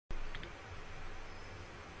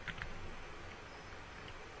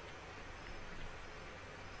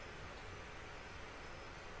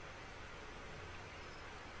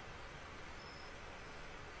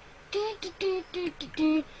What's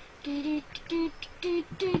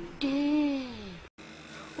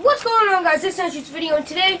going on, guys? This is EnderTroop's video, and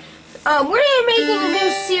today we're going to be making a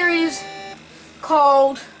new series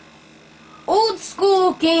called Old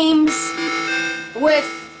School Games with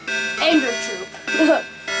EnderTroop.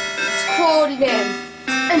 It's quality game.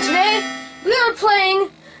 And today we are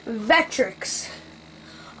playing Vectrex.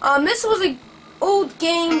 This was an old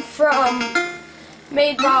game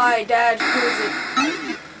made by Dad. Who is it?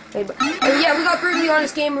 Yeah, we got Brutally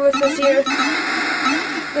Honest Gamer with us here.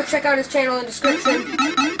 Go check out his channel in the description.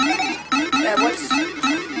 Yeah, what's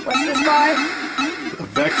this by?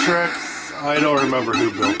 Vectrex. I don't remember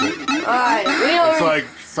who built it. It's like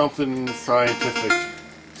something scientific.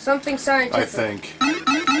 Something scientific. I think.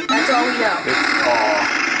 That's all we know.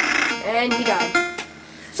 And he died.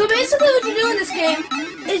 So basically what you do in this game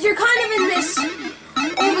is you're kind of in this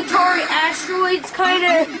old Atari asteroids kind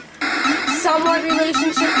of somewhat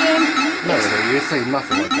relationship game. No, you say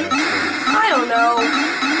nothing like that. I don't know.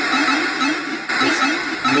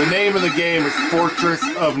 The name of the game is Fortress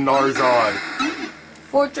of Narzard.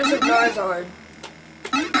 Fortress of Narzard.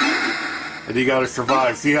 And you gotta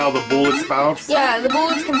survive. See how the bullets bounce? Yeah, the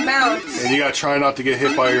bullets can bounce. And you gotta try not to get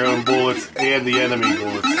hit by your own bullets and the enemy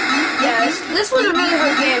bullets. Yeah, this was a really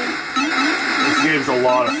hard game. This game's a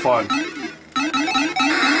lot of fun.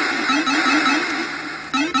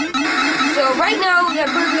 So right now we got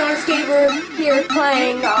Brutally Honest Gamer here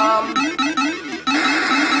playing, yeah,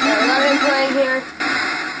 we got him playing here.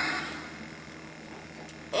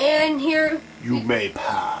 And here... You may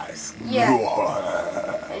pass. Yeah.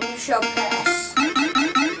 And you shall pass.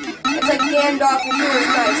 It's like Gandalf and Yours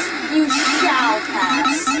Dice. You shall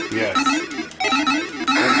pass. Yes.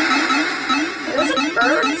 Those are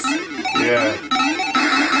birds? Yeah.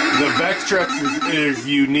 The Vectrex is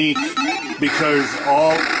unique because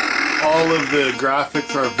all of the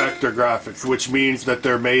graphics are vector graphics, which means that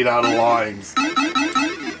they're made out of lines.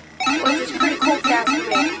 Which is pretty cool cast to me.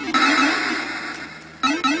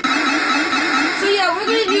 So yeah, we're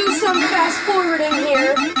going to do some fast forwarding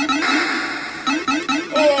here.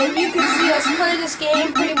 And you can see us play this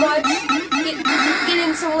game pretty much. Get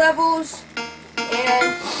in some levels.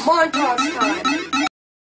 And montage time.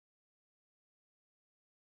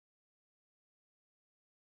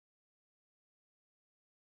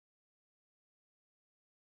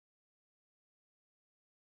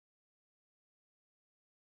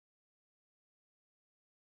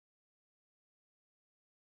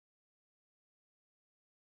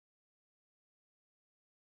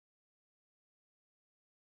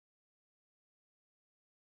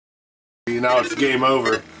 Now it's game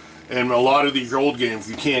over, and a lot of these old games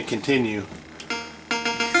you can't continue.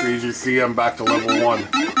 So you just see I'm back to level 1.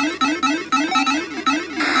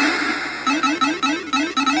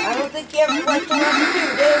 I don't think you ever went to level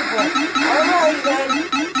 2, Dave, but alright then.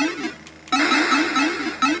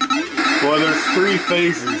 Well, there's 3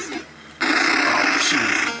 phases. Oh,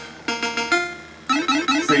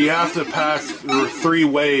 jeez. So you have to pass through 3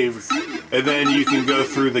 waves, and then you can go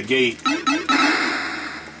through the gate.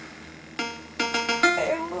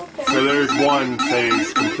 So there's 1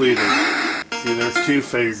 phase completed. See, there's 2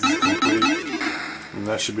 phases completed. And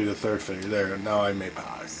that should be the 3rd phase. There, now I may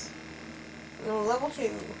pass. Level 2.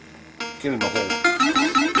 Get in the hole.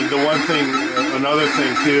 And the one thing, another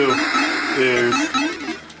thing too, is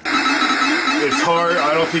it's hard.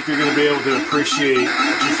 I don't think you're going to be able to appreciate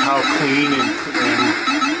just how clean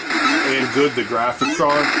and good the graphics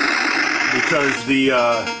are. Because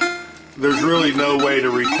there's really no way to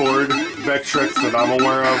record Vectrex that I'm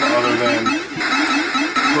aware of other than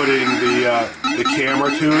putting the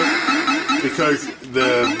camera to it, because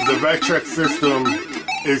the Vectrex system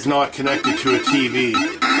is not connected to a TV.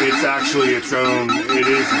 It's actually its own. It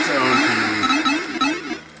is its own TV.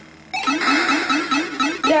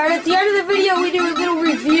 Yeah, and at the end of the video we do a little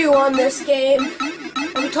review on this game.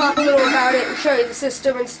 And we talk a little about it and show you the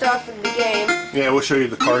system and stuff in the game. Yeah, we'll show you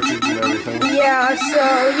the cartridge and everything. Yeah,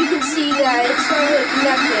 so you can see that it's not really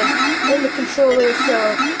connected in the controller, so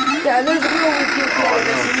yeah, there's a little review for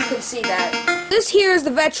this, and you can see that. This here is the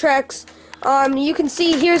Vectrex. You can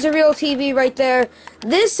see here's a real TV right there.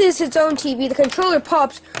 This is its own TV. The controller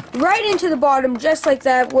pops right into the bottom just like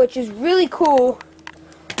that, which is really cool.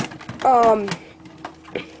 You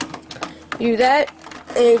do that,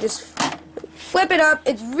 and you just flip it up.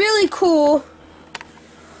 It's really cool.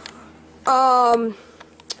 Other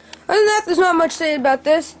than that, there's not much to say about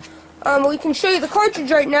this. We can show you the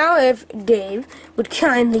cartridge right now if Dave would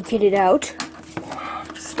kindly get it out.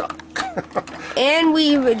 Stuck. And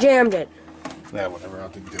we've jammed it. Yeah, whatever. I'll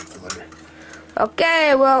do it for later.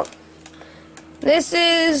 Okay, well, this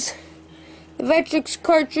is the Vectrex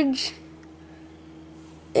cartridge.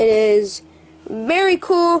 It is very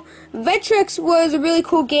cool. Vectrex was a really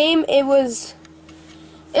cool game. It was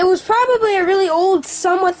probably a really old,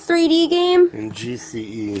 somewhat 3D game. In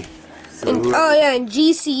GCE. Oh yeah, and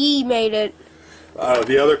GCE made it.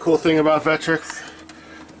 The other cool thing about Vectrex.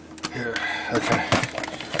 Here, okay.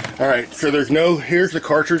 Alright, so here's the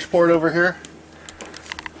cartridge port over here.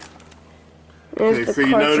 Okay, so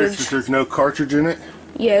you notice that there's no cartridge in it?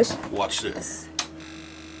 Yes. Watch this.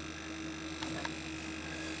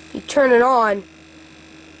 You turn it on,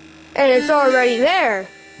 and it's already there.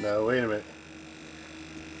 No, wait a minute.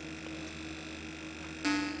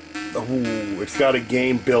 Oh, it's got a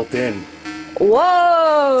game built in.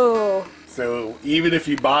 Whoa! So even if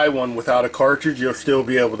you buy one without a cartridge, you'll still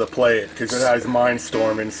be able to play it because it has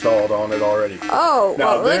Mindstorm installed on it already. Oh,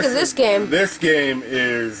 now, well, look at this game. This game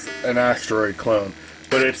is an Asteroid clone,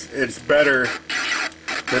 but it's better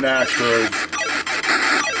than Asteroids,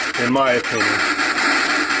 in my opinion.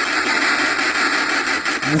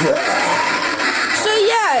 So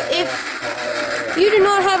yeah, if you do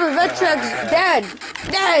not have a Vectrex, dead.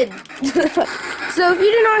 So if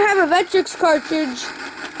you do not have a Vectrex cartridge,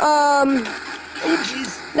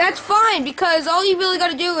 that's fine, because all you really got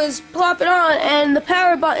to do is plop it on, and the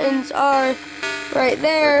power buttons are right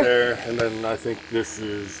there. Right there, and then I think this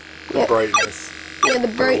is the brightness. Yeah, the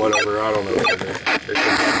brightness. Or whatever, I don't know what it is.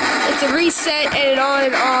 It's a reset and an on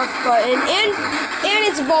and off button, and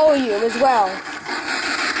it's volume as well.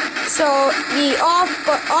 So the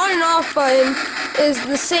on and off button is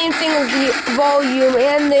the same thing as the volume,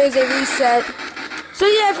 and there's a reset. So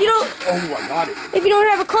yeah, if you don't, I got it. If you don't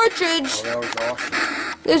have a cartridge, That was awesome.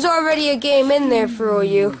 There's already a game in there for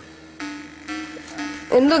you.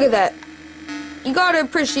 And look at that. You gotta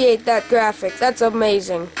appreciate that graphic. That's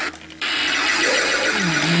amazing.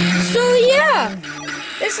 So yeah,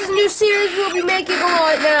 this is a new series we'll be making a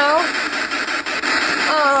lot now.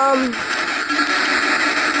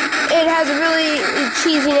 It has a really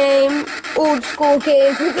cheesy name, old school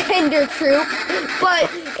games with EnderTroop, but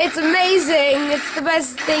it's amazing. It's the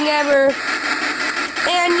best thing ever.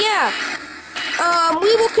 And yeah,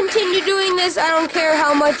 we will continue doing this. I don't care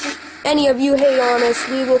how much any of you hate on us.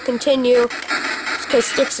 We will continue, because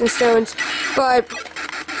sticks and stones. But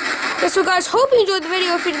so guys, hope you enjoyed the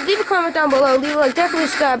video. If you did, leave a comment down below, leave a like, definitely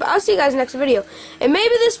subscribe. I'll see you guys next video. And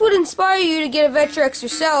maybe this would inspire you to get a Vectrex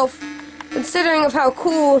yourself, considering of how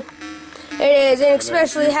cool it is, and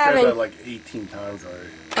especially having... said that like 18 times already.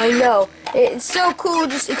 I know. It's so cool,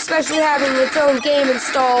 just especially having its own game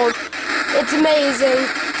installed. It's amazing.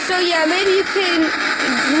 So yeah, maybe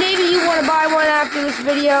you want to buy one after this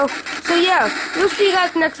video. So yeah, we'll see you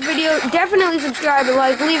guys next video. Definitely subscribe and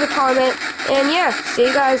like, leave a comment, and yeah, see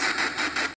you guys.